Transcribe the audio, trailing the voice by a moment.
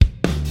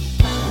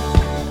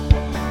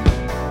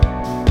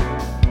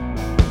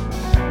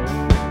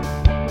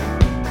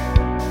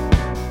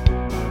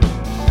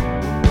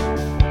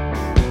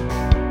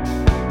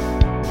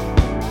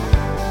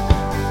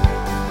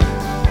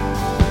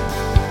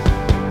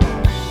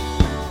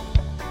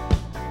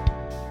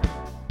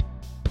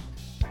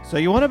So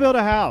you want to build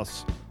a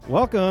house?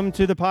 Welcome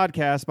to the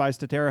podcast by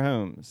Statera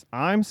Homes.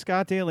 I'm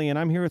Scott Daly, and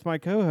I'm here with my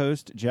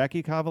co-host,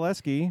 Jackie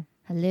Kovaleski.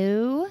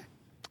 Hello.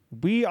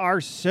 We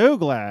are so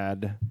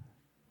glad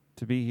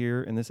to be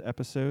here in this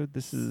episode.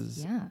 This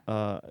is,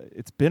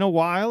 it's been a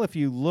while. If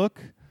you look,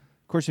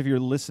 of course, if you're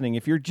listening,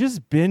 if you're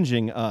just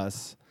binging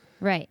us,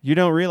 right, you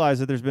don't realize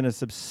that there's been a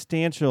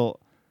substantial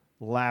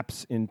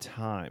lapse in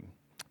time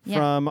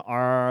from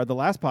the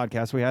last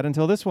podcast we had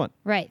until this one.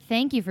 Right.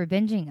 Thank you for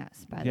binging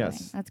us, by the way.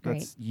 That's great.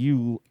 That's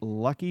you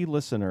lucky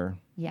listener.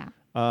 Yeah.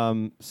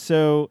 And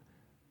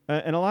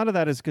a lot of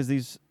that is because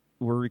these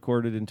were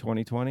recorded in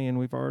 2020, and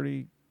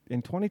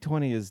and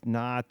 2020 is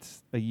not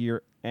a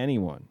year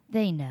anyone.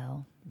 They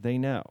know. They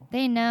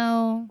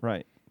know.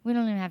 Right. We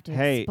don't even have to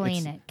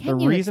explain it. The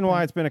reason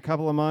why it's been a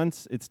couple of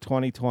months, it's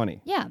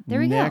 2020. Yeah, there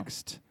we go.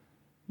 Next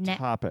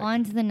topic.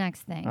 On to the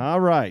next thing. All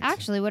right.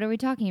 Actually, what are we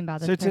talking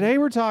about? So today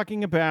we're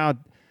talking about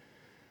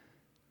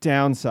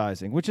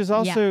downsizing, which is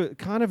also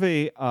kind of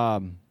a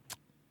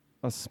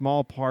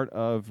small part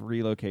of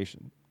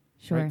relocation.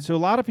 Sure. Right? So a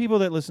lot of people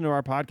that listen to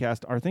our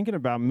podcast are thinking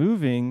about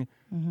moving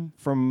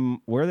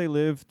from where they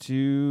live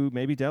to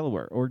maybe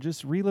Delaware, or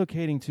just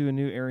relocating to a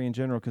new area in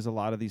general, because a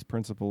lot of these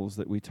principles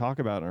that we talk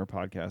about in our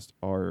podcast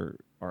are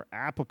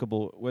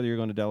applicable whether you're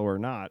going to Delaware or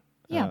not.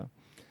 Yeah.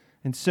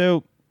 And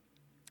so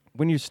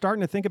when you're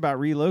starting to think about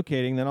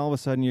relocating, then all of a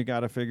sudden you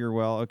got to figure,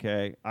 well,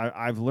 okay,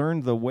 I've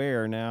learned the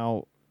where,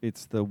 now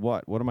it's the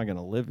what. What am I going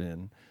to live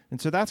in? And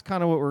so that's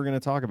kind of what we're going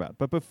to talk about.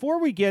 But before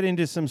we get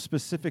into some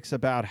specifics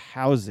about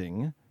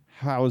houses,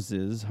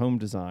 home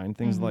design,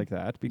 things like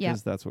that,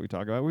 because that's what we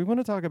talk about, we want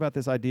to talk about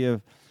this idea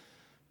of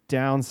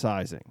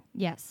downsizing.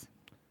 Yes.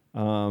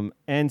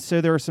 And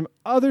so there are some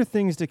other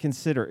things to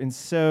consider. And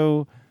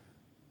so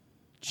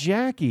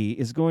Jackie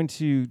is going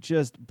to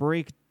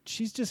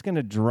she's just going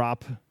to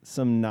drop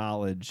some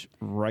knowledge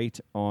right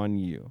on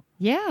you.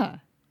 Yeah.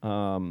 You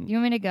want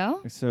me to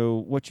go?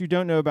 So what you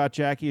don't know about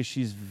Jackie is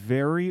she's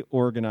very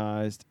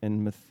organized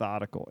and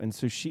methodical. And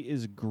so she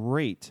is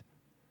great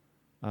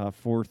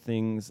for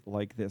things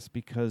like this,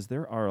 because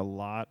there are a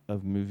lot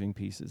of moving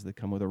pieces that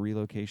come with a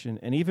relocation.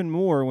 And even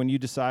more when you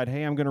decide,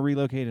 hey, I'm going to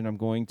relocate and I'm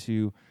going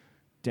to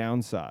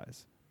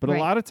downsize. But a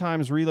lot of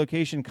times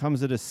relocation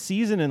comes at a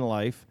season in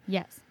life.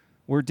 Yes.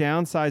 Where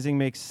downsizing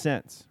makes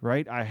sense,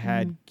 right? I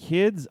had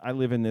kids. I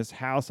live in this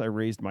house. I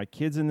raised my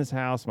kids in this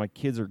house. My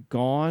kids are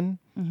gone.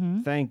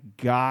 Thank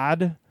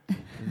God.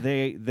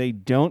 They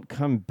don't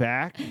come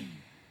back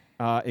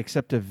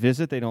except to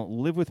visit. They don't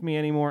live with me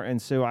anymore.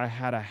 And so I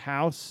had a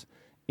house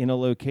in a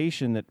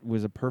location that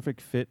was a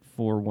perfect fit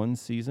for one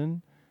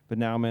season. But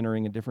now I'm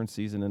entering a different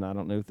season, and I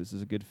don't know if this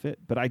is a good fit.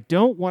 But I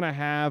don't want to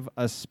have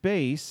a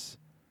space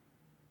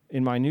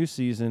in my new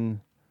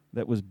season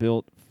that was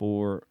built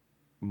for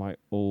my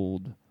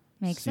old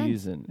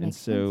season. And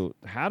so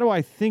how do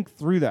I think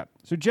through that?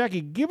 So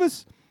Jackie, give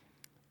us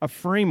a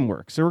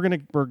framework. So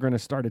we're gonna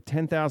start at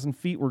 10,000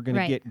 feet. We're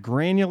gonna get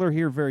granular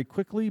here very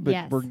quickly,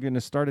 but we're gonna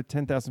start at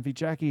 10,000 feet.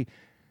 Jackie,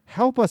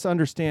 help us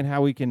understand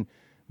how we can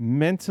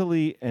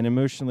mentally and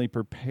emotionally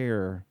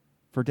prepare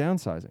for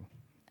downsizing.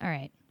 All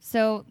right.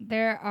 So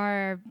there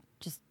are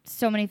just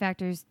so many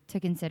factors to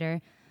consider.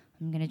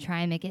 I'm gonna try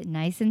and make it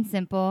nice and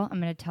simple.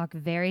 I'm gonna talk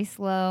very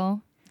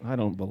slow. I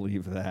don't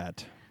believe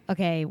that.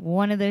 Okay,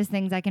 one of those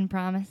things I can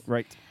promise.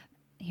 Right.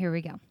 Here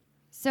we go.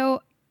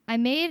 So I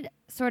made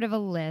sort of a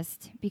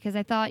list because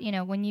I thought,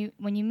 when you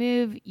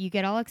move, you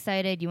get all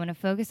excited. You want to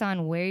focus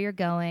on where you're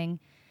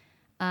going,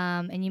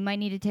 and you might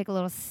need to take a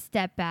little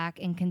step back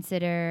and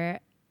consider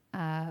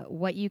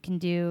what you can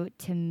do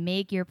to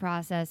make your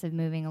process of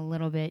moving a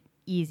little bit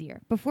easier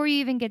before you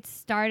even get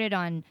started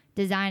on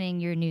designing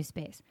your new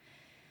space.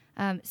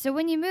 So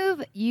when you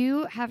move,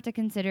 you have to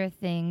consider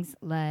things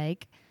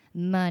like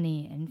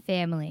money and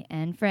family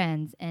and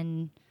friends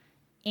and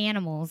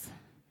animals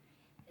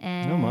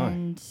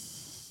and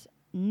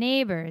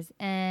neighbors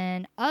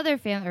and other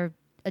family or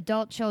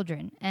adult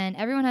children, and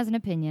everyone has an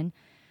opinion.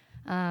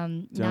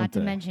 Not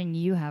to mention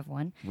you have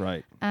one,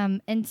 right?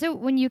 And so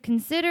when you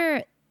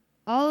consider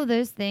all of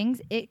those things,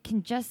 it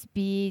can just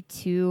be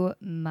too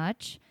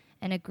much.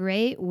 And a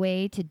great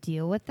way to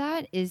deal with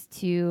that is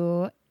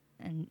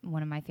and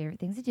one of my favorite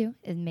things to do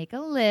is make a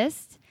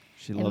list.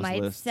 She loves lists.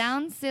 It might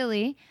sound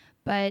silly,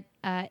 but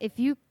if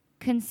you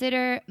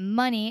consider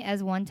money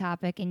as one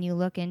topic and you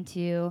look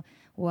into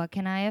what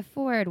can I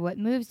afford, what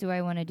moves do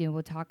I want to do,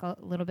 we'll talk a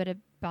little bit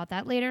about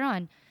that later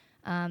on.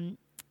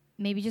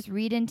 Maybe just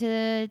read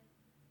into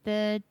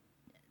the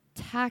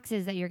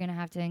taxes that you're going to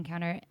have to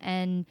encounter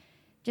and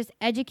just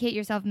educate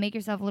yourself, make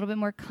yourself a little bit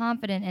more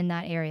confident in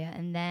that area.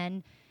 And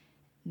then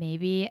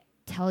maybe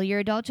tell your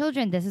adult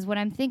children, this is what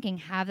I'm thinking,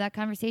 have that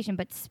conversation,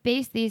 but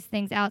space these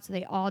things out so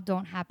they all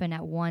don't happen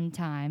at one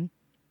time.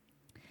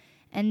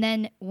 And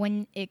then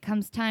when it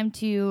comes time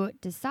to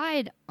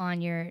decide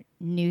on your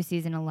new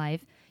season of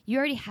life, you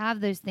already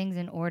have those things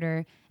in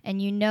order, and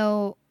you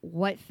know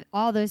what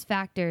all those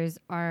factors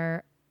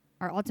are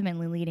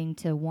ultimately leading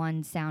to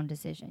one sound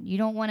decision. You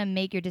don't want to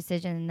make your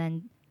decision and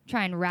then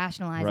try and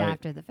rationalize Right.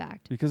 after the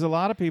fact. Because a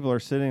lot of people are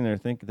sitting there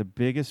thinking the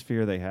biggest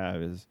fear they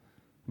have is,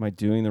 am I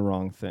doing the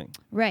wrong thing?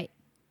 Right.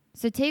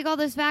 So take all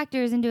those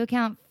factors into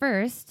account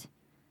first,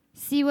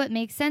 see what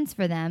makes sense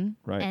for them,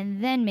 Right.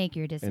 and then make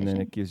your decision. And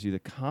then it gives you the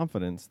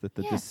confidence that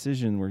the Yeah.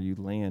 decision where you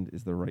land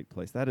is the right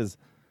place. That is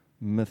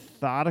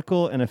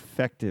methodical and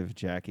effective,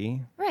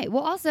 Jackie. Right.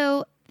 Well,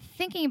 also,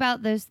 thinking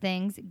about those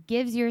things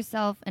gives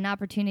yourself an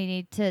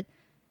opportunity to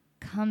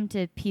come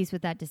to peace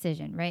with that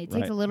decision, right? It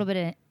takes Right. a little bit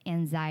of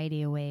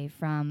anxiety away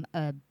from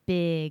a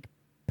big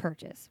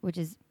purchase, which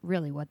is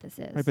really what this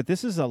is. Right, but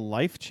this is a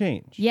life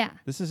change. Yeah.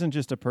 This isn't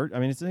just a I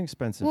mean, it's an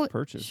expensive Well,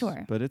 purchase.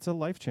 sure. But it's a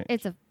life change.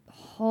 It's a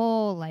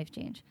whole life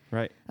change.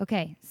 Right.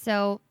 Okay,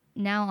 so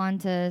now on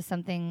to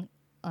something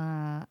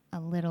a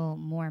little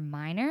more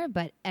minor,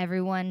 but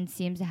everyone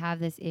seems to have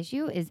this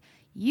issue, is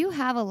you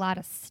have a lot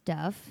of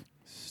stuff,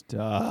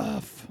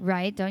 Stuff.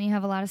 right? Don't you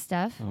have a lot of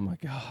stuff? Oh my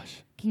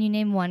gosh. Can you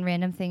name one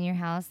random thing in your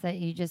house that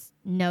you just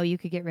know you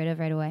could get rid of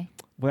right away?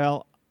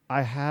 Well,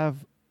 I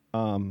have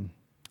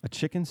a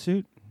chicken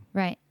suit.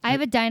 Right. I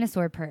have a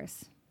dinosaur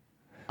purse.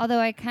 Although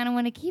I kind of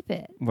want to keep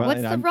it. Well, What's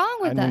and the I'm- wrong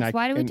with I mean, us?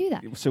 Why do we do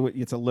that? So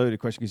it's a loaded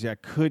question because I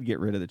could get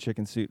rid of the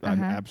chicken suit.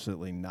 I'm Uh-huh.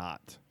 absolutely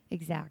not.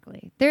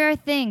 Exactly. There are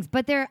things,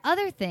 but there are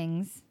other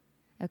things,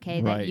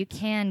 okay, that you Right.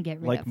 can get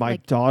rid Like of. my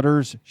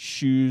daughter's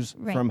shoes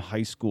Right. from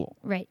high school.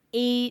 Right.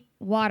 8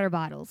 water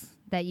bottles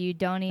that you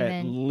don't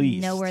even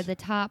least. know where the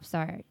tops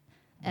are. Right.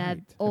 Have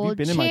you Old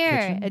been in my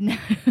chair,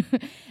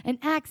 an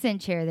accent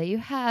chair that you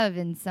have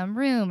in some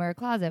room or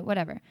closet,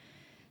 whatever.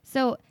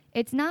 So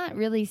it's not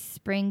really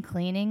spring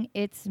cleaning.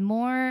 It's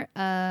more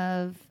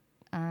of,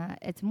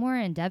 it's more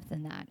in depth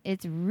than that.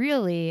 It's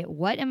really,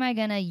 what am I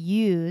going to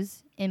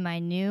use in my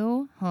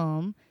new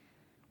home?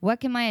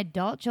 What can my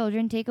adult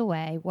children take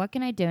away? What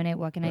can I donate?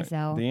 What can I Right.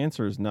 sell? The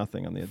answer is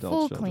nothing on the adult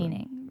Full children.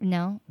 cleaning.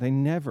 No. They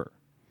never.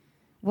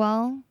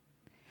 Well,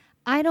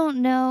 I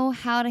don't know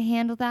how to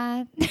handle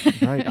that.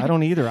 Right. I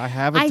don't either. I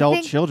have I adult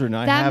think children.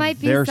 I that have might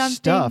be their something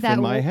stuff that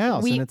in my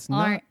house, we and it's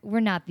not.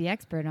 we're not the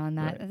expert on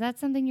that. Right. That's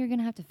something you're going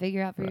to have to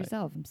figure out for Right.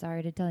 yourself. I'm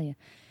sorry to tell you.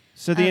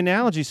 So the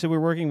analogy. So we're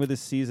working with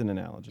this season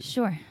analogy,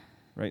 Sure.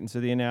 right? And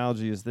so the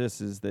analogy is this: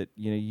 is that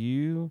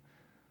you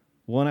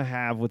want to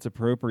have what's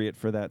appropriate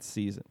for that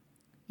season.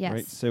 Yes.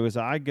 Right. So as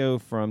I go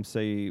from,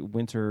 say,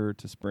 winter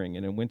to spring,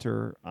 and in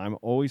winter I'm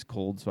always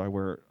cold, so I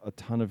wear a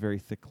ton of very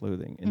thick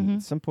clothing. And Mm-hmm.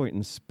 at some point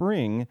in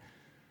spring,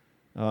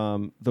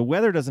 the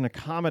weather doesn't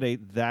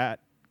accommodate that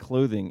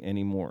clothing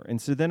anymore.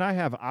 And so then I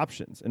have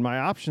options. And my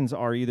options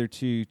are either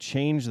to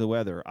change the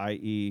weather,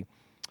 i.e.,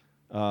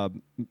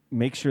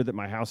 make sure that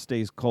my house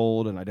stays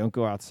cold and I don't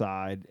go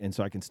outside, and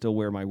so I can still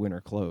wear my winter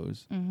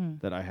clothes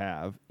that I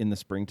have in the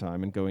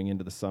springtime and going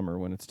into the summer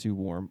when it's too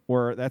warm.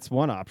 Or that's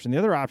one option. The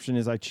other option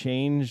is I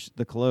change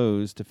the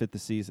clothes to fit the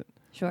season.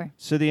 Sure.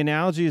 So the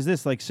analogy is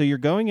this: like, so you're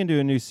going into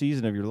a new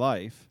season of your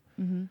life,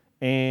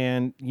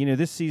 and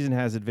this season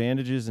has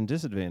advantages and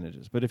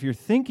disadvantages. But if you're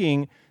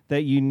thinking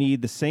that you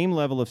need the same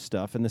level of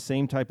stuff and the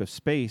same type of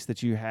space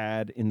that you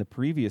had in the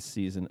previous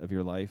season of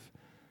your life,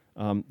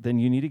 then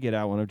you need to get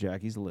out one of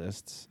Jackie's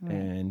lists, Right.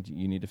 and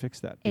you need to fix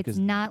that. It's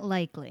not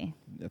likely.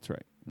 That's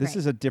right. This Right.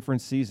 is a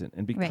different season.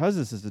 And because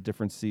this is a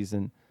different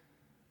season,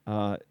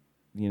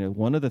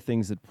 one of the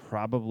things that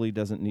probably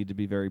doesn't need to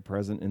be very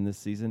present in this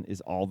season is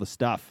all the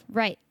stuff.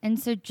 Right. And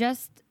so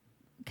just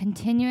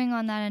continuing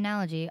on that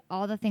analogy,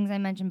 all the things I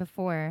mentioned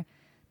before,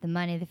 the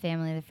money, the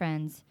family, the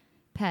friends,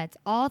 pets,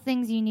 all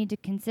things you need to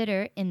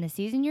consider in the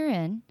season you're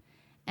in,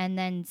 and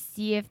then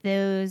see if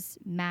those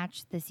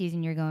match the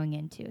season you're going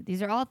into.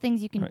 These are all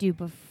things you can Right. do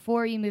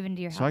before you move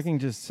into your So house. I can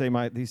just say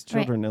these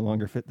children no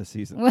longer fit the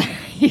season. Well,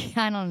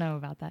 I don't know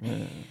about that.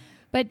 Yeah.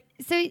 But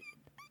so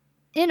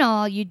in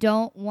all, you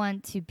don't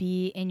want to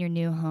be in your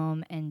new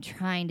home and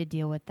trying to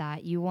deal with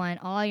that. You want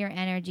all your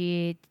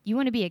energy. You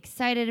want to be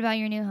excited about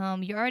your new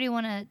home. You already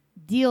want to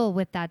deal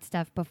with that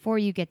stuff before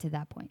you get to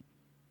that point.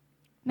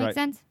 Make Right.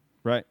 sense?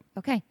 Right.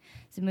 Okay.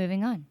 So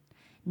moving on.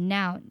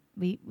 Now,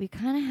 we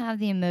kind of have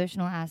the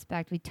emotional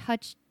aspect. We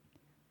touched,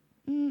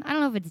 I don't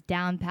know if it's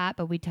down pat,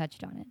 but we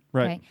touched on it.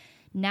 Right. Okay?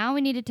 Now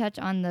we need to touch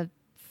on the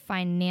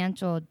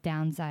financial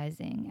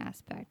downsizing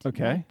aspect.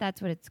 Okay.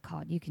 That's what it's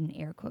called. You can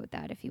air quote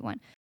that if you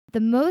want. The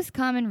most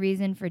common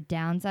reason for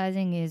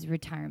downsizing is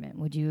retirement.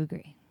 Would you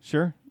agree?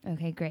 Sure.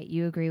 Okay, great.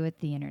 You agree with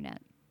the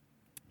internet.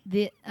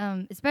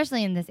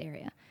 Especially in this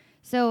area.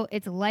 So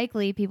it's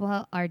likely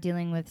people are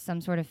dealing with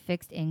some sort of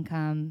fixed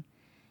income,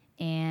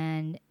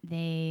 and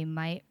they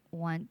might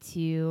want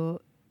to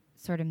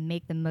sort of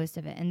make the most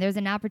of it. And there's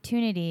an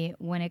opportunity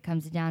when it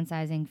comes to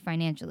downsizing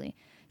financially.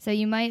 So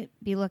you might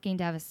be looking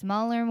to have a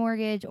smaller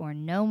mortgage or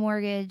no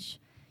mortgage,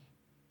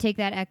 take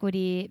that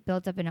equity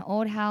built up in an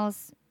old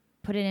house,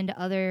 put it into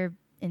other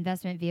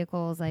investment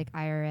vehicles like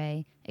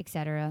IRA,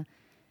 etc.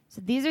 So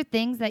these are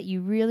things that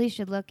you really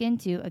should look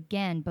into,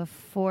 again,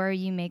 before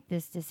you make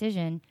this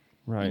decision.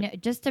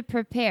 Right. Just to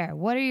prepare.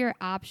 What are your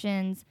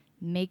options?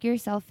 Make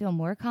yourself feel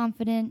more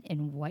confident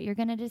in what you're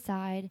going to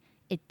decide.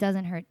 It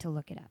doesn't hurt to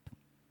look it up.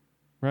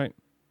 Right.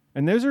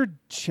 And those are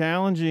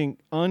challenging,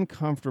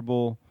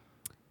 uncomfortable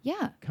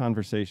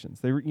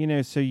conversations.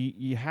 So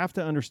you have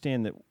to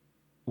understand that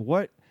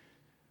what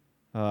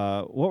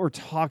we're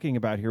talking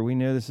about here, we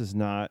know this is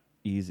not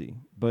easy,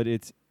 but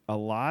it's a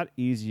lot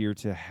easier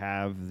to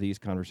have these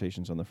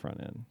conversations on the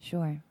front end.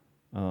 Sure.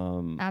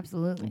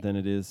 Absolutely. Than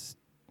it is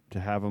to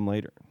have them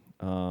later.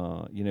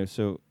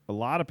 So a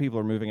lot of people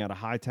are moving out of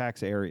high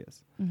tax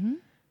areas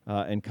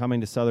and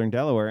coming to Southern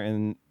Delaware,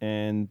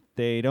 and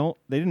they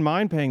didn't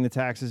mind paying the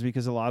taxes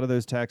because a lot of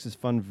those taxes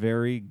fund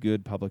very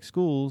good public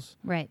schools.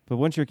 Right. But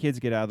once your kids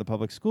get out of the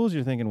public schools,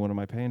 you're thinking, what am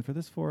I paying for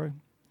this for?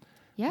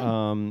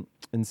 Yeah.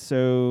 And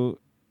so,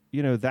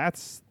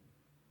 that's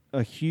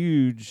a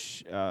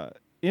huge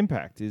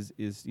impact is,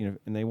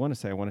 and they want to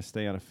say, I want to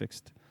stay on a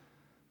fixed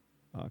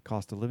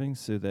cost of living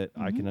so that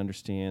I can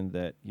understand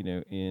that,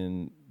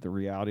 in the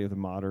reality of the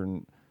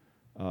modern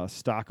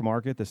stock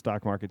market, the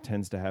stock market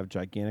tends to have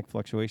gigantic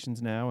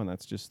fluctuations now, and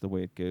that's just the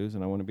way it goes.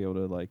 And I want to be able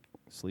to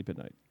sleep at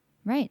night.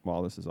 Right.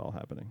 While this is all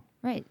happening.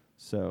 Right.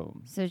 So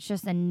it's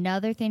just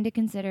another thing to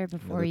consider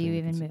before you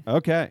even move.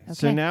 Okay.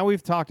 So now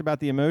we've talked about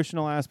the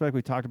emotional aspect.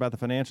 We talked about the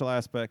financial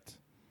aspect.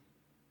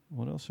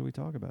 What else should we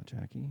talk about,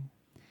 Jackie?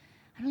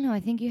 I don't know. I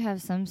think you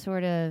have some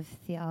sort of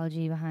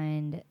theology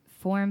behind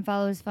form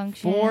follows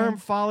function. Form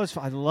follows.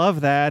 I love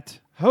that.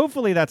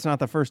 Hopefully that's not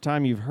the first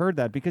time you've heard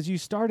that because you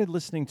started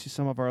listening to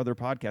some of our other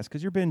podcasts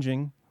because you're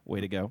binging. Way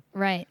to go.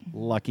 Right.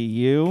 Lucky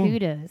you.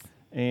 Kudos.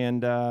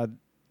 And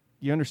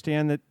you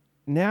understand that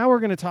now we're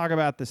going to talk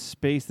about the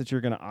space that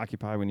you're going to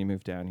occupy when you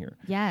move down here.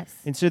 Yes.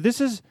 And so this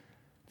is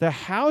the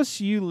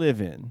house you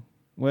live in,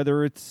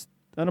 whether it's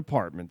an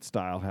apartment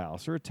style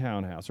house or a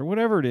townhouse or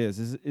whatever it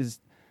is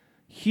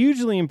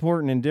hugely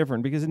important and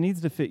different because it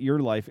needs to fit your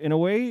life in a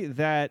way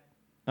that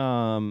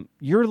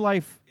your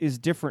life is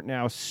different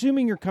now,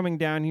 assuming you're coming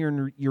down here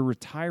and you're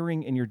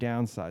retiring and you're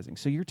downsizing.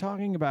 So you're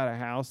talking about a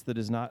house that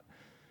does not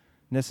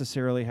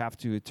necessarily have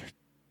to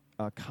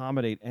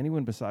accommodate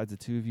anyone besides the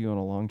two of you on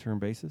a long-term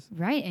basis.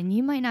 Right, and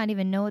you might not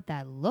even know what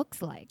that looks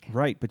like.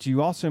 Right, but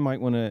you also might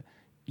want to,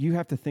 you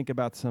have to think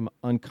about some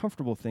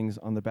uncomfortable things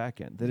on the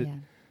back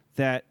end.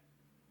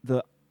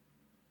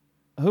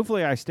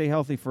 Hopefully I stay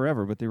healthy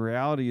forever, but the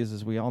reality is,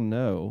 as we all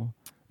know,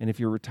 and if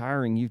you're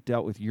retiring, you've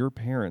dealt with your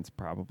parents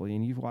probably,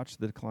 and you've watched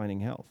the declining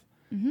health.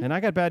 And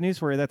I got bad news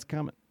for you, that's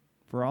coming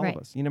for all of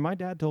us. My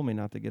dad told me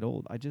not to get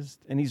old.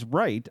 And he's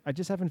right, I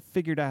just haven't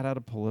figured out how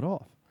to pull it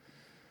off.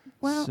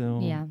 Well,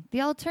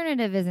 the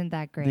alternative isn't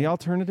that great. The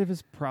alternative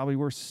is probably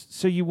worse.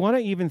 So you want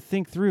to even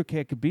think through,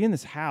 okay, I could be in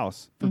this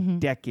house for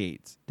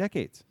decades.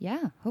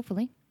 Yeah,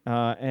 hopefully.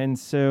 And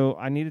so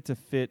I needed to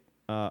fit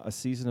a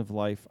season of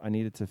life. I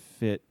needed to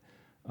fit,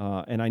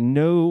 and I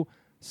know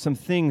some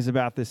things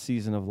about this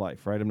season of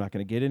life, right? I'm not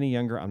going to get any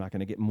younger. I'm not going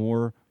to get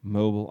more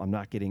mobile. I'm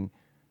not getting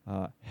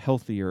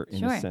healthier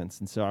in a sense.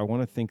 And so I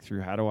want to think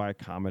through, how do I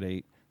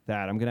accommodate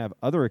that? I'm going to have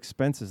other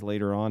expenses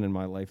later on in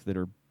my life that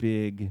are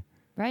big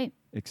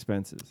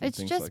expenses.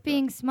 It's just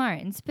being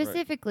smart. And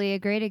specifically, a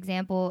great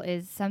example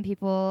is some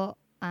people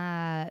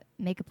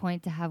make a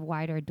point to have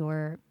wider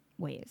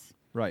doorways.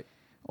 Right.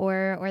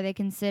 Or they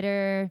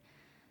consider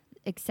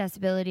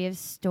accessibility of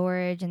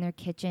storage in their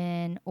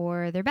kitchen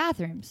or their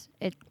bathrooms.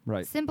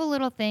 Simple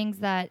little things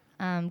that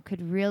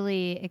could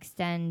really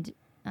extend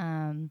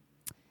the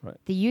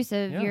use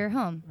of your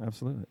home.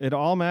 Absolutely. It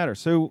all matters.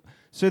 So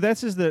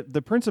this is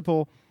the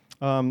principle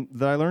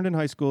that I learned in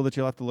high school that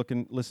you'll have to look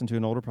and listen to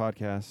an older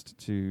podcast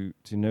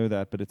to know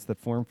that, but it's that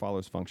form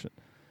follows function.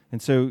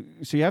 And so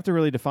you have to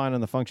really define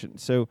on the function.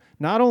 So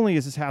not only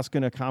is this house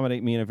going to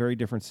accommodate me in a very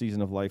different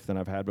season of life than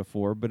I've had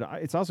before, but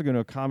it's also going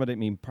to accommodate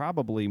me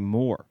probably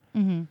more.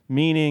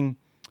 Meaning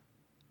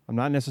I'm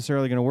not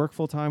necessarily going to work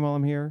full-time while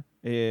I'm here.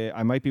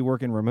 I might be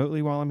working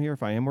remotely while I'm here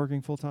if I am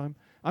working full-time.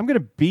 I'm going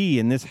to be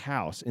in this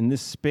house, in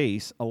this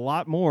space, a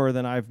lot more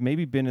than I've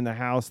maybe been in the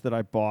house that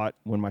I bought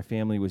when my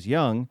family was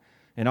young,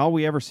 and all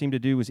we ever seemed to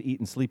do was eat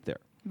and sleep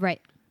there.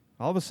 Right.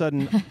 All of a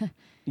sudden,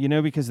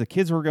 because the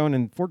kids were going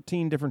in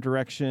 14 different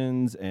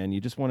directions, and you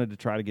just wanted to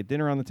try to get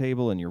dinner on the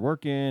table, and you're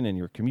working, and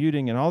you're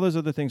commuting, and all those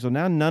other things. Well,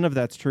 now none of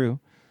that's true.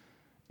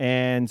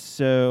 And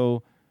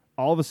so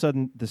all of a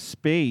sudden, the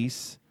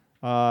space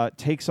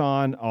takes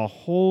on a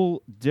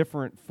whole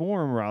different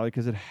form, Riley,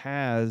 because it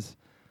has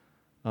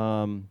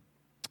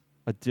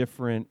a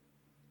different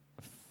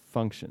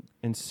function.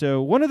 And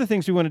so one of the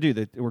things we want to do,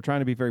 that we're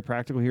trying to be very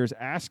practical here, is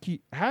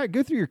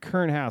go through your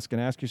current house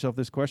and ask yourself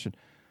this question.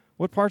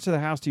 What parts of the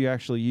house do you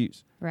actually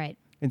use? Right.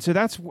 And so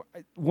that's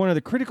one of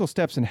the critical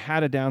steps in how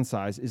to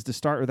downsize, is to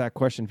start with that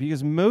question,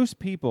 because most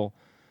people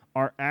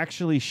are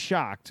actually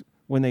shocked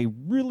when they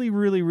really,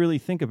 really, really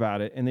think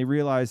about it, and they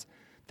realize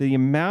the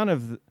amount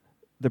of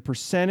the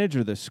percentage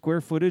or the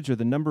square footage or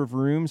the number of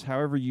rooms,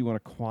 however you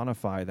want to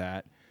quantify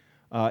that,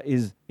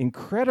 is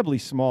incredibly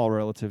small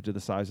relative to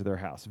the size of their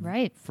house.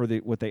 Right. For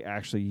what they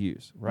actually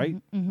use, right?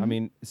 Mm-hmm. I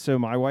mean, so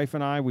my wife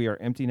and I, we are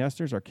empty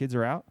nesters. Our kids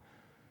are out.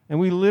 And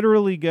we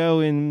literally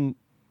go in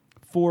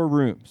 4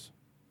 rooms.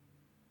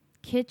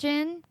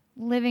 Kitchen,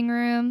 living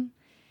room,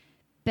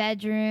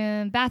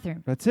 bedroom,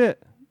 bathroom. That's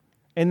it.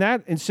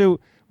 And so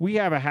we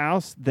have a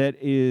house that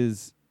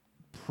is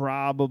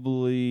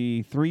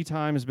probably 3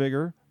 times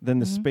bigger than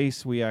the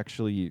space we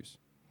actually use.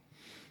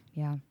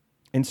 Yeah.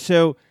 And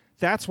so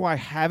that's why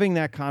having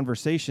that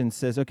conversation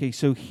says, okay,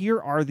 so here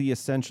are the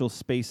essential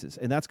spaces.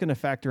 And that's going to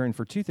factor in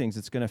for 2 things.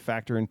 It's going to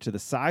factor into the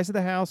size of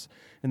the house,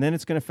 and then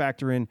it's going to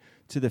factor in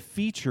to the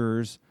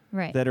features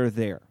that are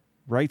there,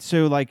 right?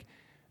 So like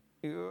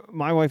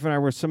my wife and I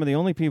were some of the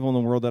only people in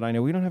the world that I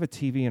know, we don't have a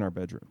TV in our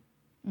bedroom.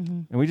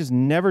 And we just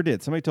never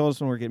did. Somebody told us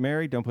when we were getting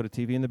married, don't put a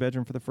TV in the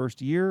bedroom for the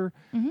first year.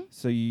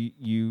 So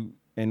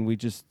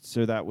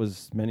so that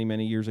was many,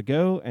 many years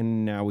ago,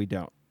 and now we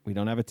don't. We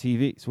don't have a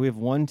TV. So we have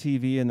one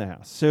TV in the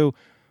house. So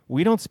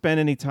we don't spend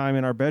any time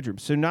in our bedroom.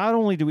 So not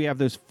only do we have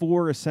those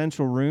 4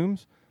 essential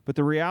rooms, but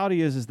the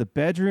reality is the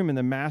bedroom and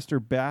the master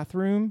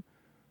bathroom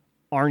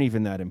aren't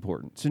even that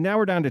important. So now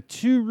we're down to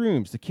 2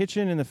 rooms, the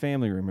kitchen and the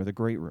family room or the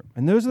great room.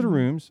 And those are the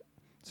rooms.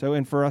 So,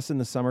 and for us in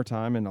the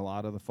summertime and a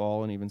lot of the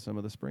fall and even some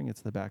of the spring,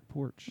 it's the back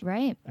porch.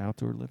 Right.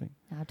 Outdoor living.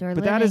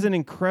 But that is an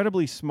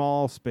incredibly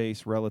small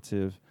space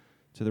relative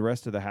to the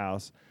rest of the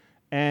house.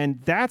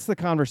 And that's the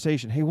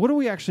conversation. Hey, what do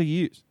we actually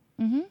use?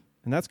 And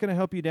that's going to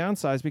help you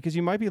downsize, because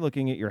you might be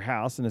looking at your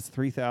house and it's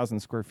 3,000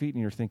 square feet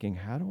and you're thinking,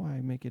 how do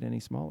I make it any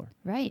smaller?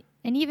 Right.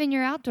 And even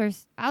your outdoor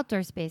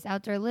space,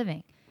 outdoor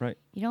living. Right.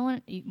 You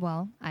don't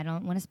want, I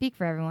don't want to speak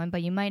for everyone,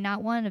 but you might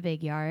not want a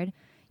big yard.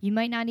 You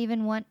might not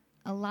even want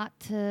a lot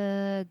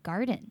to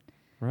garden.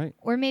 Right.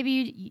 Or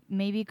maybe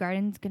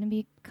garden's going to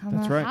become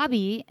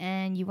hobby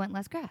and you want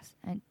less grass.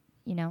 And,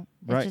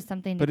 it's just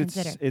something to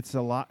consider.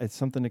 But it's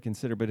something to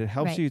consider, but it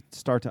helps you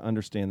start to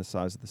understand the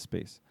size of the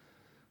space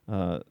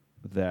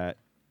that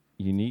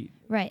you need.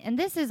 Right. And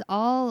this is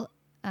all,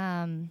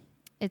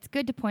 it's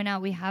good to point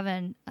out we have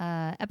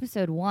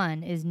episode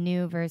 1 is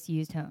new versus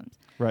used homes.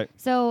 Right.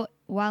 So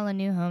while a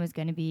new home it's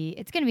going to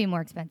be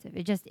more expensive.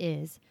 It just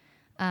is.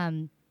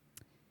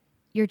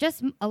 You're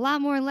just a lot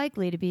more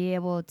likely to be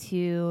able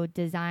to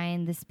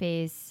design the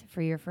space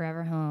for your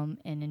forever home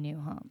in a new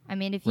home. I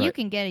mean, if you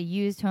can get a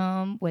used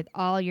home with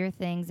all your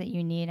things that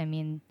you need, I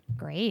mean,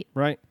 great.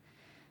 Right.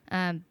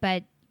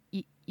 But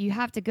you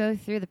have to go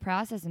through the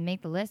process and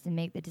make the list and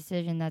make the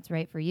decision that's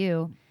right for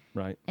you.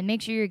 Right. And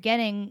make sure you're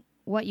getting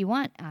what you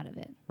want out of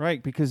it.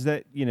 Right. Because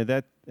that's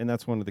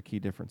one of the key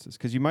differences.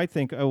 Because you might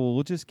think, oh,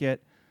 well,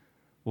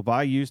 we'll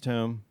buy a used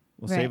home.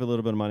 We'll save a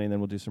little bit of money, and then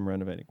we'll do some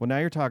renovating. Well, now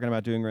you're talking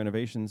about doing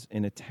renovations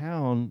in a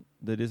town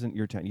that isn't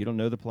your town. You don't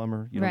know the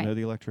plumber. You don't know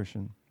the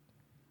electrician.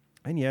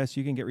 And, yes,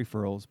 you can get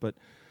referrals. But,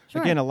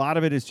 again, a lot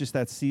of it is just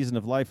that season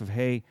of life of,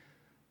 hey,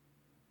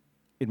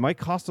 it might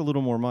cost a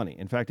little more money.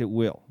 In fact, it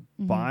will.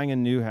 Buying a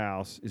new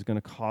house is going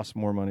to cost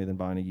more money than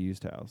buying a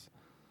used house.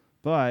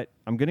 But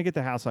I'm going to get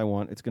the house I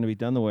want. It's going to be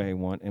done the way I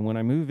want. And when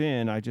I move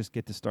in, I just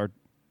get to start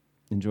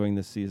enjoying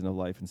this season of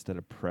life instead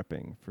of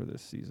prepping for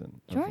this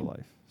season of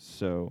life.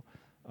 So...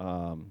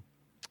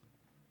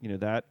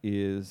 that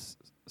is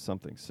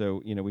something.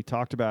 So, we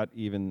talked about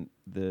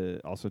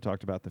also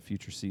talked about the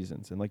future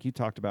seasons. And like you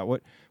talked about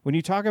when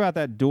you talk about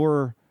that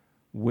door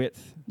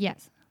width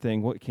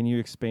thing, what can you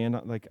expand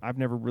on? Like, I've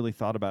never really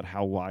thought about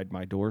how wide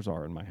my doors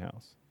are in my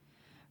house.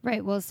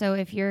 Right. Well, so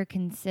if you're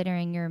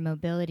considering your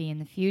mobility in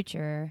the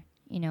future,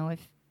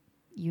 if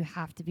you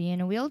have to be in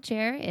a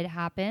wheelchair, it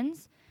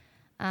happens.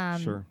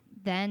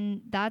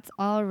 Then that's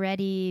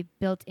already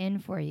built in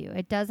for you.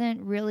 It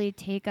doesn't really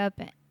take up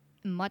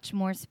much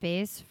more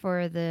space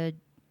for the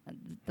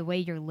way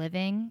you're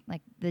living.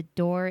 Like, the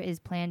door is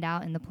planned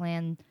out in the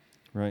plan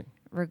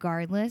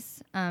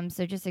regardless.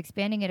 So just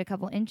expanding it a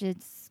couple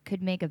inches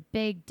could make a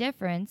big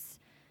difference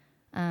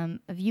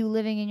of you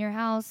living in your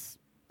house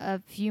a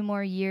few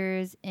more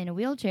years in a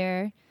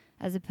wheelchair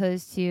as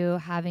opposed to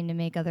having to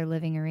make other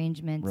living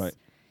arrangements. Right.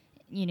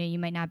 You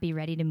might not be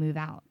ready to move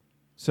out.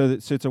 So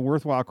it's a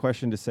worthwhile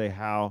question to say,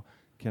 how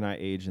can I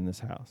age in this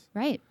house?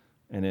 Right.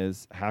 And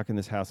how can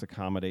this house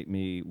accommodate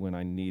me when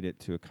I need it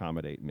to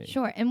accommodate me?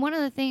 Sure. And one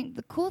of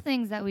the cool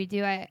things that we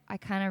do, I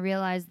kind of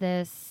realized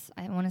this,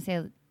 I want to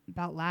say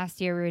about last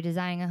year, we were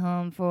designing a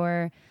home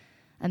for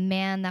a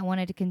man that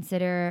wanted to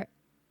consider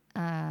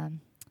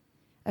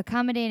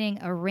accommodating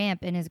a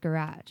ramp in his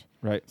garage.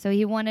 Right. So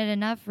he wanted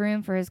enough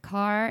room for his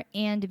car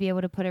and to be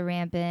able to put a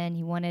ramp in.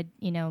 He wanted,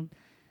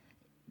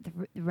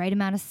 the right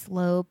amount of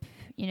slope.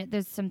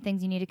 There's some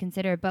things you need to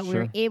consider, but we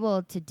were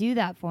able to do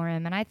that for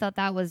him. And I thought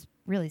that was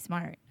really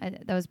smart.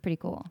 That was pretty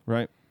cool.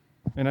 Right.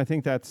 And I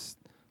think that's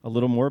a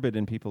little morbid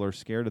and people are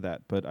scared of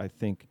that. But I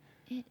think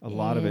a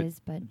lot of it,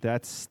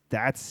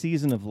 that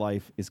season of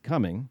life is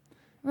coming.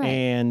 Right.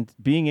 And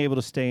being able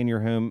to stay in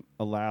your home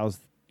allows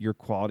your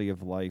quality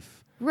of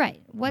life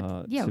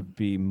to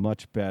be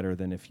much better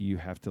than if you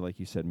have to, like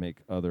you said, make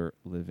other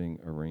living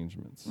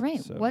arrangements.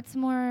 Right. So. What's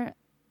more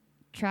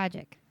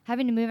tragic?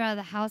 Having to move out of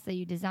the house that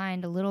you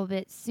designed a little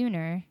bit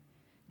sooner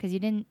because you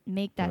didn't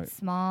make that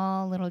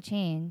small little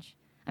change.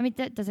 I mean,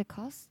 does it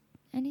cost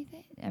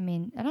anything? I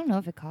mean, I don't know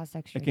if it costs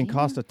extra. It can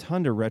cost a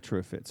ton to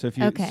retrofit. So if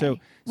you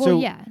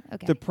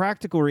the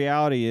practical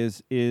reality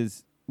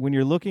is when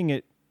you're looking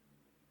at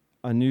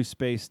a new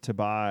space to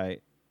buy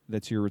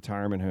that's your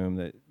retirement home,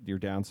 that you're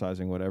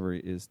downsizing, whatever,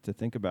 is to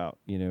think about,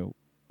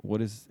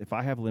 if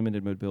I have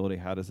limited mobility,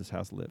 how does this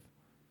house live?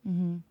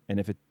 Mm-hmm.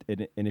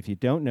 And if you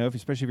don't know,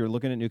 especially if you're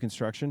looking at new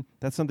construction,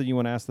 that's something you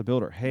want to ask the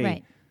builder. Hey,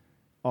 Right.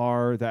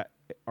 are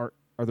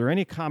there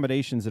any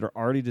accommodations that are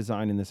already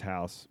designed in this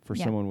house for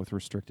Yeah. someone with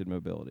restricted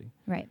mobility?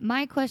 Right.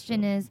 My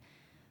question is,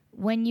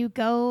 when you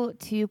go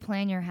to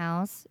plan your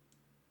house,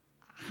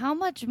 how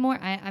much more?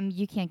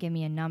 You can't give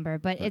me a number,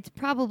 but Right. it's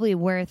probably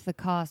worth the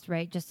cost,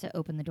 right? Just to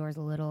open the doors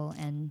a little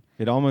and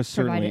It almost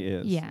Provide certainly it-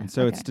 is. yeah, And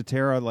so it's okay.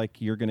 Statera,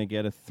 like you're going to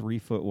get a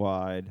 3-foot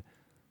wide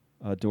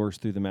doors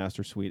through the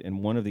master suite,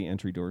 and one of the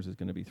entry doors is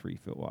going to be 3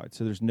 foot wide.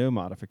 So there's no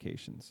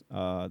modifications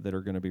that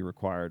are going to be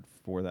required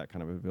for that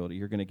kind of ability.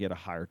 You're going to get a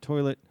higher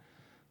toilet,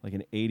 like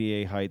an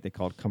ADA height. They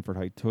call it comfort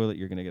height toilet.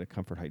 You're going to get a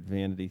comfort height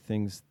vanity,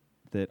 things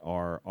that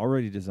are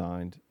already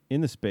designed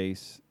in the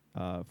space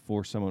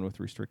for someone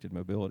with restricted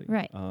mobility.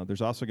 Right.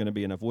 There's also going to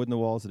be enough wood in the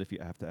walls that if you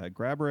have to add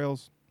grab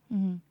rails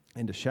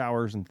into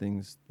showers and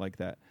things like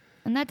that,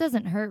 and that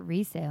doesn't hurt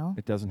resale.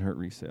 it doesn't hurt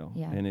resale.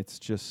 Yeah. And it's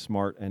just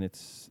smart, and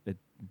it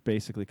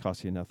basically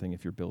costs you nothing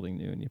if you're building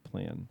new and you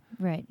plan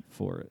Right.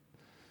 for it.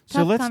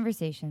 Tough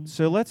conversation.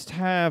 So let's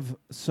have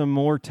some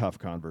more tough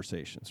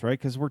conversations, right?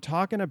 Because we're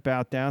talking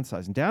about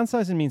downsizing.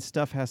 Downsizing means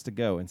stuff has to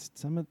go, and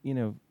some of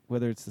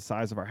whether it's the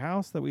size of our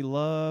house that we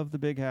love, the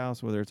big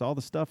house, whether it's all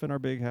the stuff in our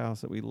big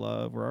house that we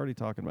love, we're already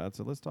talking about it.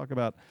 So let's talk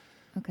about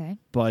Okay.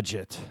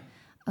 budget.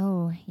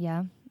 Oh,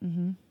 yeah.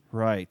 Mm-hmm.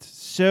 Right.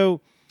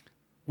 So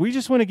we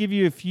just want to give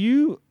you a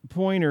few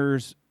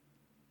pointers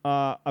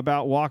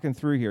about walking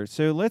through here.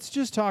 So let's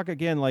just talk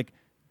again, like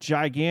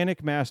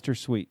gigantic master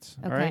suites.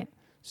 All Okay. right.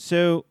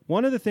 So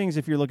one of the things,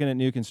 if you're looking at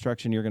new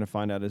construction, you're going to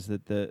find out is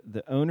that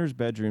the owner's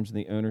bedrooms and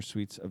the owner's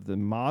suites of the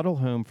model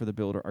home for the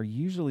builder are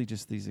usually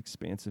just these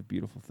expansive,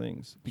 beautiful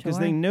things, because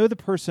Sure. they know the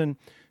person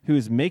who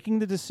is making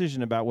the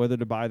decision about whether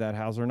to buy that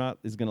house or not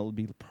is going to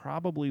be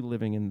probably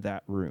living in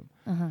that room.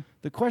 Uh-huh.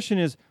 The question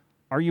is,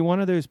 are you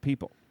one of those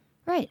people?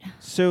 Right.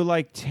 So,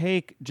 like,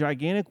 take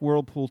gigantic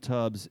whirlpool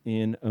tubs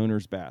in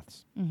owners'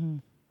 baths. Mm-hmm.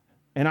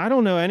 And I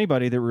don't know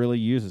anybody that really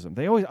uses them.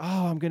 They always,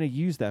 I'm going to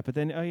use that. But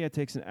then, it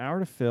takes an hour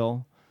to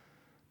fill.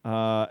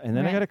 And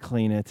then I Right. got to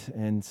clean it.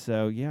 And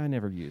so, I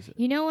never use it.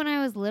 You know, when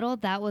I was little,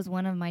 that was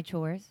one of my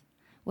chores,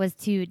 was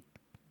to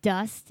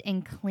dust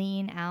and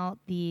clean out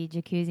the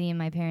jacuzzi in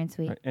my parents'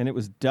 suite. Right? And it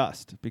was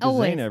dust because they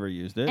Always. never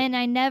used it. And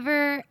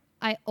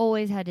I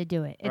always had to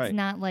do it. It's Right.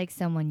 not like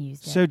someone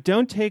used it. So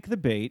don't take the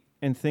bait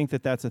and think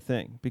that that's a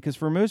thing. Because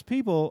for most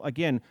people,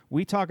 again,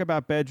 we talk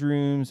about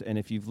bedrooms. And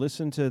if you've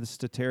listened to the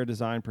Statera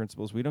design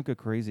principles, we don't go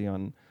crazy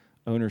on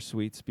owner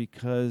suites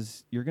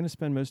because you're going to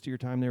spend most of your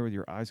time there with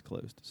your eyes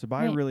closed. So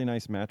buy a Right. really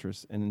nice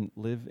mattress and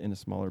live in a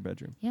smaller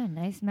bedroom. Yeah,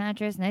 nice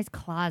mattress, nice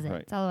closet.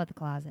 Right. It's all about the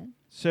closet.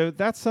 So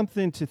that's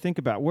something to think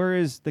about.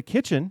 Whereas the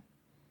kitchen,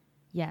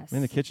 Yes.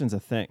 the kitchen's a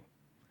thing.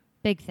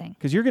 Big thing.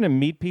 Because you're going to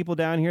meet people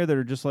down here that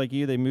are just like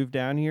you. They moved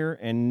down here,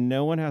 and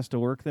no one has to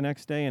work the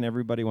next day, and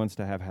everybody wants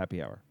to have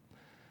happy hour.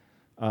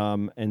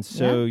 And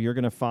so you're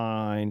going to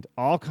find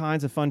all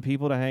kinds of fun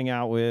people to hang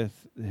out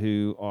with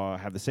who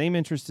have the same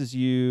interests as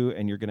you,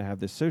 and you're going to have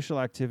this social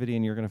activity,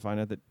 and you're going to find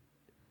out that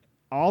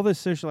all this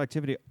social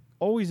activity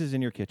always is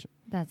in your kitchen.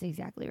 That's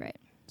exactly right.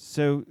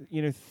 So,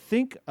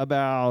 think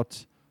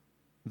about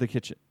the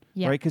kitchen,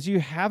 Yeah. right? Because you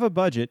have a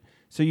budget,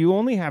 so you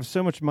only have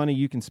so much money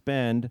you can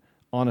spend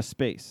on a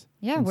space.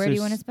 Yeah, And where so do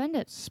you want to spend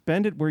it?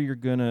 Spend it where you're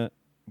going to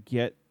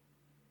get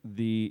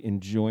the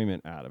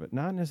enjoyment out of it.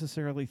 Not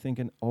necessarily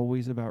thinking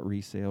always about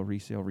resale.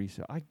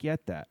 I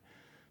get that.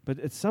 But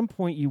at some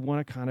point you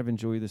want to kind of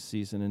enjoy the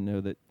season and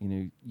know that,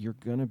 you're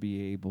going to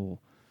be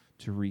able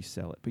to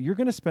resell it. But you're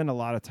going to spend a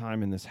lot of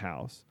time in this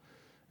house.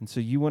 And so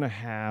you want to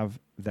have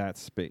that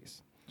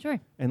space. Sure.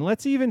 And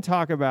let's even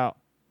talk about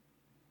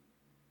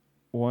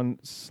one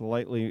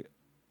slightly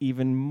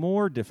even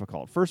more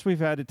difficult. First, we've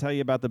had to tell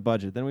you about the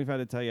budget. Then we've had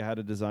to tell you how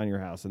to design your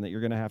house and that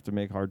you're going to have to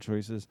make hard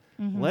choices.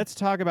 Mm-hmm. Let's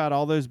talk about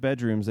all those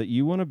bedrooms that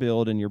you want to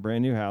build in your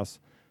brand new house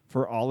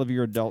for all of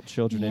your adult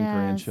children and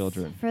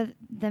grandchildren. For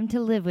them to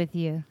live with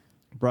you.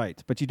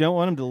 Right. But you don't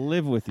want them to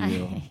live with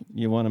you.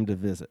 You want them to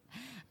visit.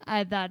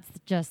 That's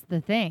just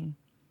the thing.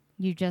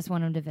 You just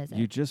want them to visit.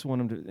 You just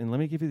want them to. And let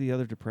me give you the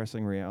other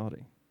depressing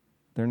reality.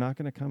 They're not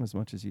going to come as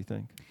much as you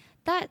think.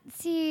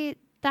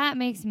 That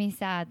makes me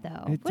sad,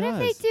 though. It What if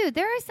does. they do?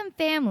 There are some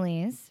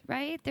families,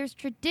 right? There's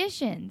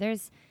tradition.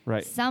 There's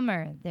Right.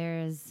 summer.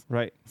 There's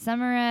Right.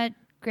 summer at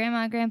grandma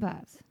and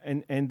grandpa's.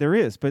 And there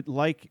is, but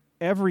like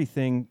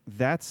everything,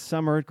 that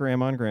summer at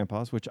Grandma and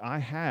Grandpa's, which I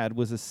had,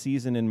 was a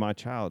season in my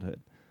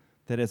childhood.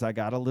 That as I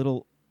got a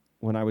little,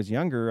 when I was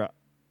younger,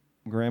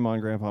 Grandma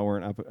and Grandpa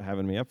weren't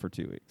having me up for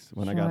 2 weeks.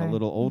 When I got a Sure.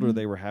 little older, Mhm.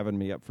 they were having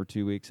me up for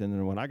 2 weeks. And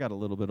then when I got a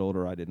little bit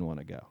older, I didn't want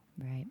to go.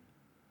 Right.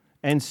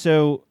 And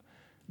so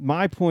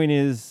my point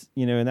is,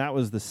 and that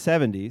was the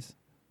 70s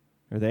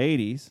or the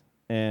 80s.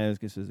 And I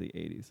guess it was the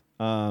 80s.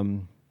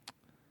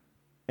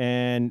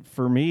 And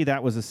for me,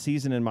 that was a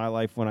season in my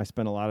life when I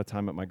spent a lot of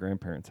time at my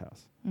grandparents'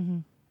 house. Mm-hmm.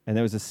 And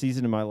there was a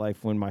season in my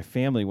life when my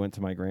family went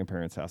to my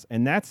grandparents' house.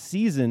 And that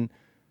season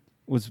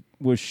was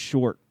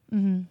short.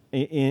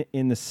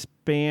 in the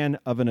span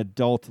of an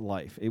adult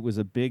life. It was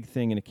a big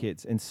thing in a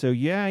kid's. And so,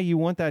 yeah, you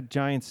want that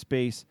giant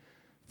space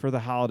for the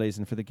holidays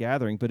and for the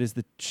gathering. But as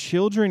the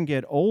children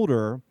get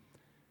older,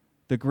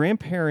 the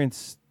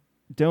grandparents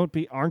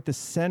aren't the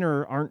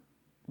center, aren't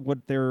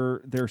what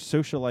their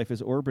social life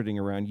is orbiting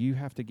around. You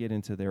have to get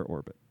into their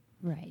orbit.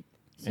 Right.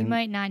 So you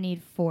might not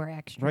need 4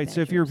 extra. Right.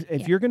 bedrooms. So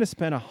if you're going to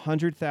spend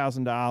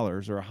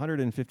 $100,000 or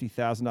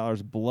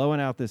 $150,000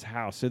 blowing out this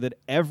house so that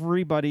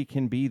everybody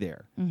can be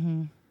there,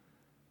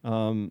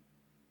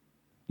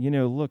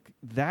 look,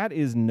 that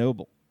is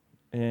noble,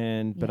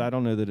 but I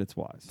don't know that it's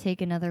wise.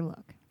 Take another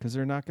look, because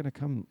they're not going to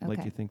come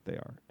like you think they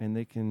are, and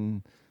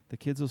the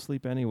kids will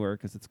sleep anywhere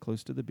because it's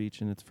close to the beach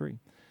and it's free.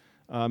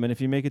 And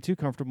if you make it too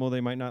comfortable,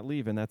 they might not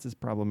leave, and that's as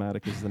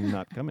problematic as them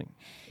not coming.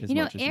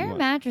 Air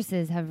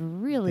mattresses have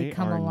really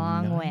come a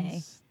long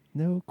way.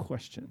 No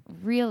question.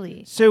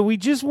 Really. So we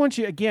just want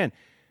you, again,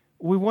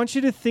 we want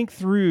you to think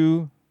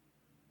through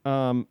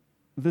the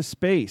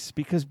space,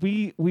 because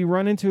we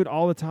run into it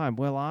all the time.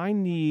 Well, I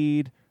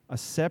need a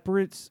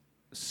separate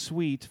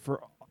suite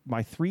for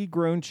my 3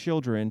 grown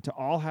children to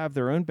all have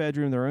their own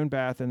bedroom, their own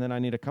bath, and then I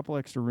need a couple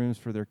extra rooms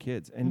for their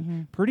kids.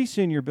 And pretty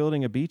soon you're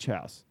building a beach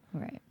house.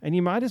 Right. And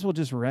you might as well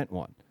just rent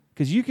one,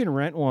 because you can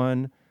rent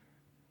one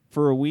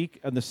for a week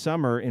in the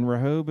summer in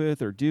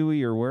Rehoboth or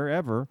Dewey or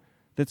wherever.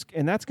 That's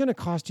going to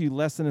cost you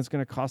less than it's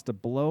going to cost to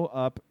blow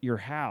up your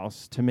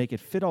house to make it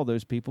fit all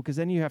those people, because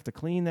then you have to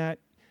clean that,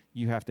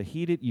 you have to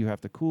heat it, you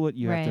have to cool it,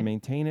 you have to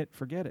maintain it.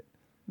 Forget it.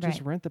 Just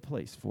rent the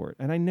place for it.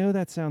 And I know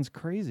that sounds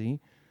crazy,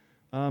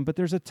 but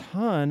there's a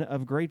ton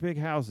of great big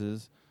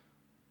houses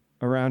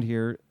around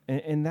here,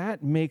 and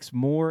that makes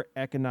more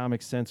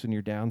economic sense when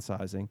you're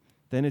downsizing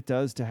than it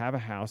does to have a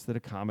house that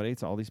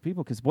accommodates all these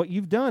people. Because what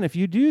you've done, if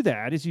you do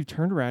that, is you've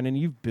turned around and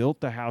you've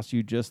built the house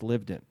you just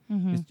lived in.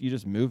 You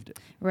just moved it.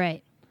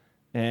 Right.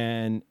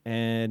 And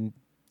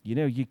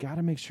you got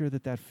to make sure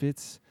that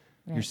fits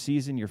your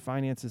season, your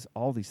finances,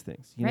 all these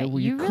things.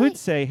 You could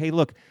say, hey,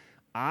 look,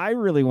 I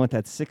really want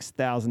that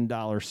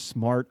 $6,000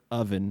 smart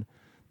oven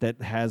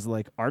that has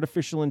like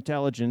artificial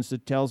intelligence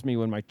that tells me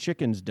when my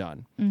chicken's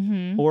done,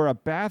 or a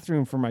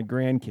bathroom for my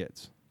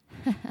grandkids.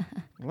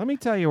 Let me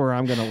tell you where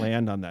I'm going to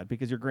land on that,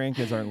 because your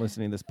grandkids aren't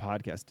listening to this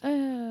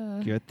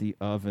podcast. Get the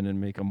oven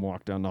and make them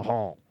walk down the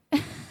hall.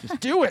 Just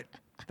do it.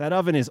 That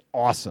oven is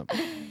awesome.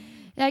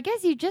 I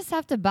guess you just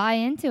have to buy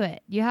into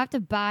it. You have to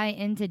buy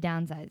into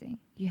downsizing.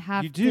 You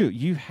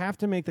have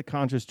to make the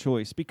conscious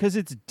choice, because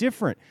it's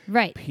different.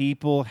 Right.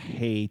 People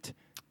hate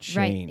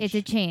change. Right. It's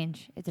a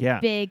change. It's a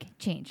big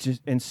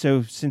change. And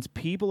so since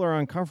people are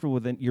uncomfortable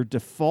with it, your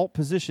default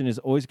position is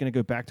always going to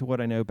go back to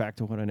what I know, back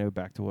to what I know,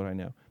 back to what I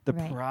know. The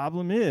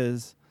problem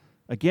is,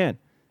 again,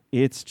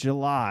 it's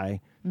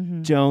July.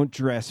 Don't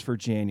dress for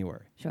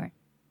January. Sure.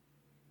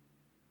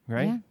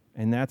 Right? Yeah.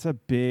 And that's a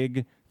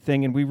big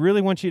thing. And we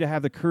really want you to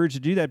have the courage to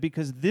do that,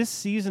 because this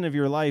season of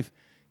your life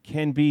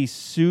can be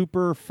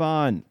super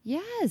fun.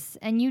 Yes.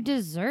 And you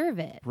deserve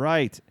it.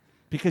 Right.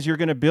 Because you're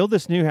going to build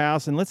this new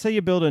house, and let's say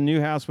you build a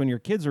new house when your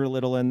kids are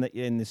little, and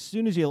as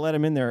soon as you let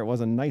them in there, it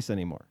wasn't nice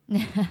anymore.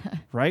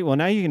 Right? Well,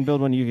 now you can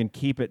build one you can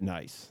keep it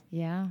nice.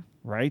 Yeah.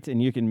 Right?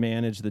 And you can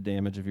manage the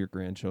damage of your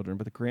grandchildren.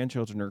 But the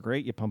grandchildren are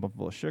great. You pump them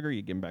full of sugar.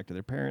 You give them back to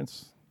their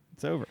parents.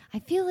 It's over. I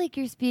feel like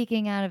you're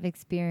speaking out of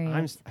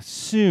experience.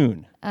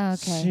 Soon. Okay.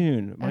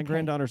 Soon. My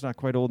granddaughter's not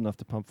quite old enough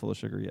to pump full of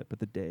sugar yet, but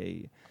the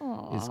day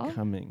is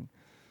coming.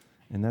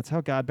 And that's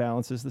how God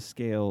balances the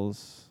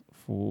scales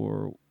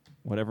for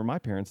whatever my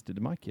parents did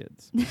to my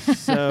kids.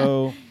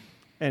 So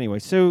anyway,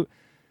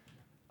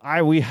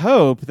 we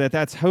hope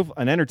that's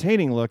an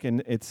entertaining look,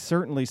 and it's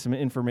certainly some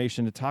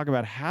information to talk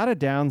about how to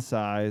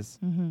downsize,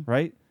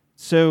 right?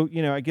 So,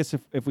 I guess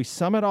if we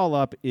sum it all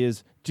up,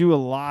 is do a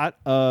lot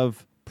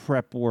of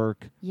prep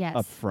work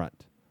up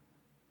front,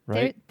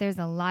 right? There's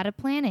a lot of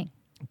planning.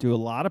 Do a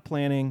lot of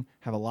planning,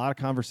 have a lot of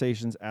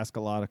conversations, ask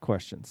a lot of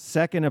questions.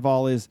 Second of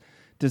all is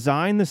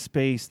design the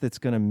space that's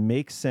going to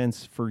make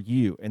sense for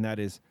you, and that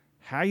is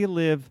how you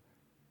live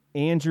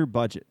and your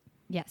budget.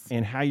 Yes.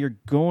 And how you're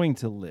going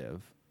to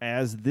live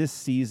as this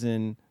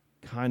season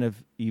kind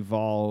of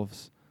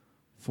evolves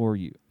for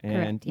you.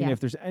 And if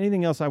there's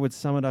anything else I would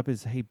sum it up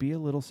is, hey, be a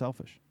little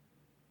selfish.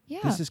 Yeah.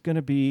 This is going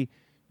to be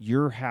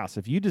your house.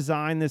 If you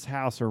design this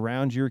house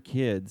around your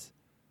kids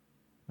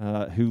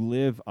who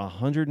live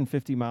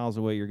 150 miles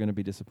away, you're going to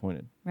be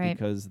disappointed. Right.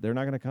 Because they're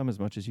not going to come as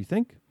much as you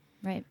think.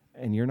 Right.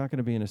 And you're not going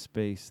to be in a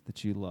space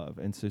that you love.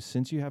 And so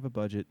since you have a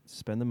budget,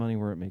 spend the money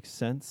where it makes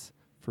sense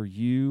for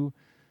you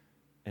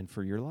and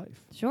for your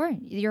life. Sure.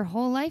 Your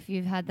whole life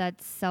you've had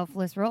that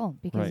selfless role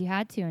because you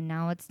had to. And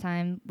now it's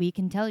time we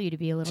can tell you to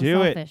be a little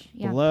selfish.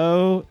 Do it.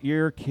 Blow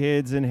your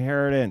kids'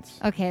 inheritance.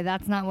 Okay,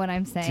 that's not what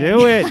I'm saying.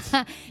 Do it.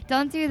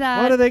 Don't do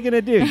that. What are they going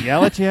to do?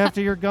 Yell at you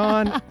after you're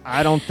gone?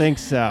 I don't think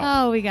so.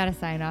 Oh, we got to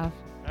sign off.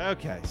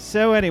 Okay.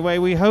 So anyway,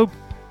 we hope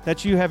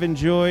that you have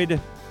enjoyed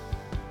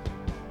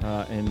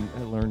and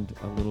I learned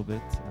a little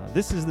bit.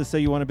 This is the So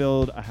You Want to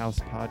Build a House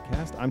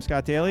podcast. I'm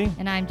Scott Daly.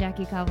 And I'm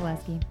Jackie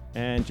Kowaleski.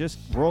 And just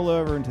roll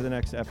over into the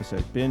next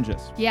episode. Binge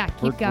us. Yeah,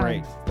 keep We're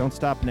going. Great. Don't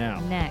stop now.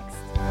 Next.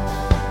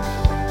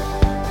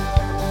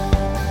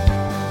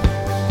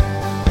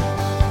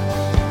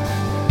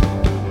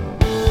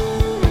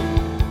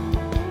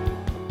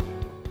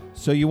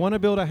 So You Want to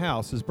Build a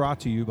House is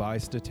brought to you by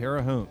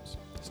Statera Homes.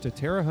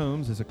 Statera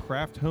Homes is a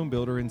craft home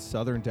builder in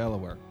southern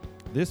Delaware.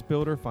 This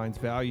builder finds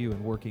value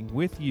in working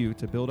with you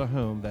to build a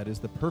home that is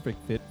the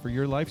perfect fit for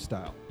your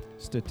lifestyle.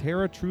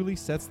 Statera truly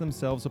sets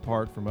themselves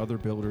apart from other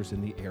builders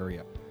in the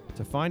area.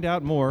 To find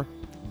out more,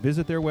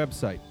 visit their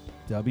website,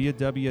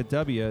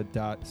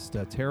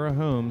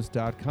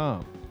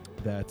 www.staterahomes.com.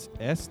 That's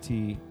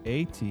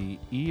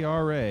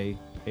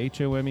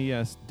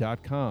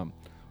STATERAHOMES.com.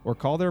 Or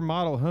call their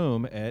model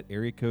home at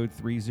area code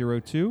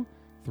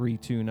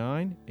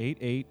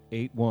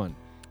 302-329-8881.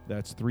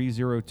 That's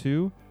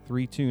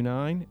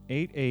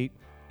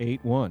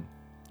 302-329-8881.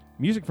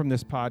 Music from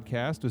this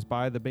podcast was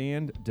by the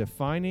band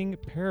Defining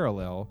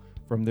Parallel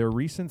from their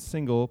recent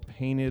single,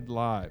 Painted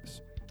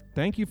Lives.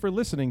 Thank you for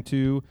listening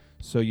to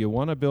So You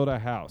Want to Build a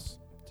House.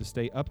 To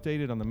stay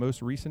updated on the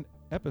most recent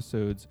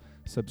episodes,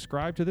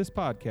 subscribe to this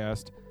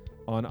podcast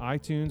on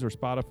iTunes or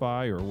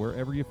Spotify or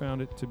wherever you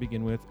found it to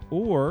begin with,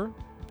 or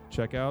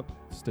check out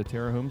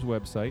Statera Homes'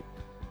 website,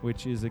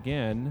 which is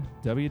again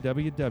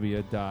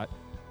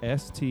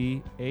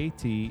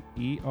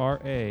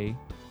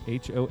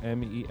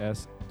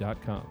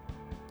www.staterahomes.com.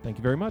 Thank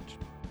you very much.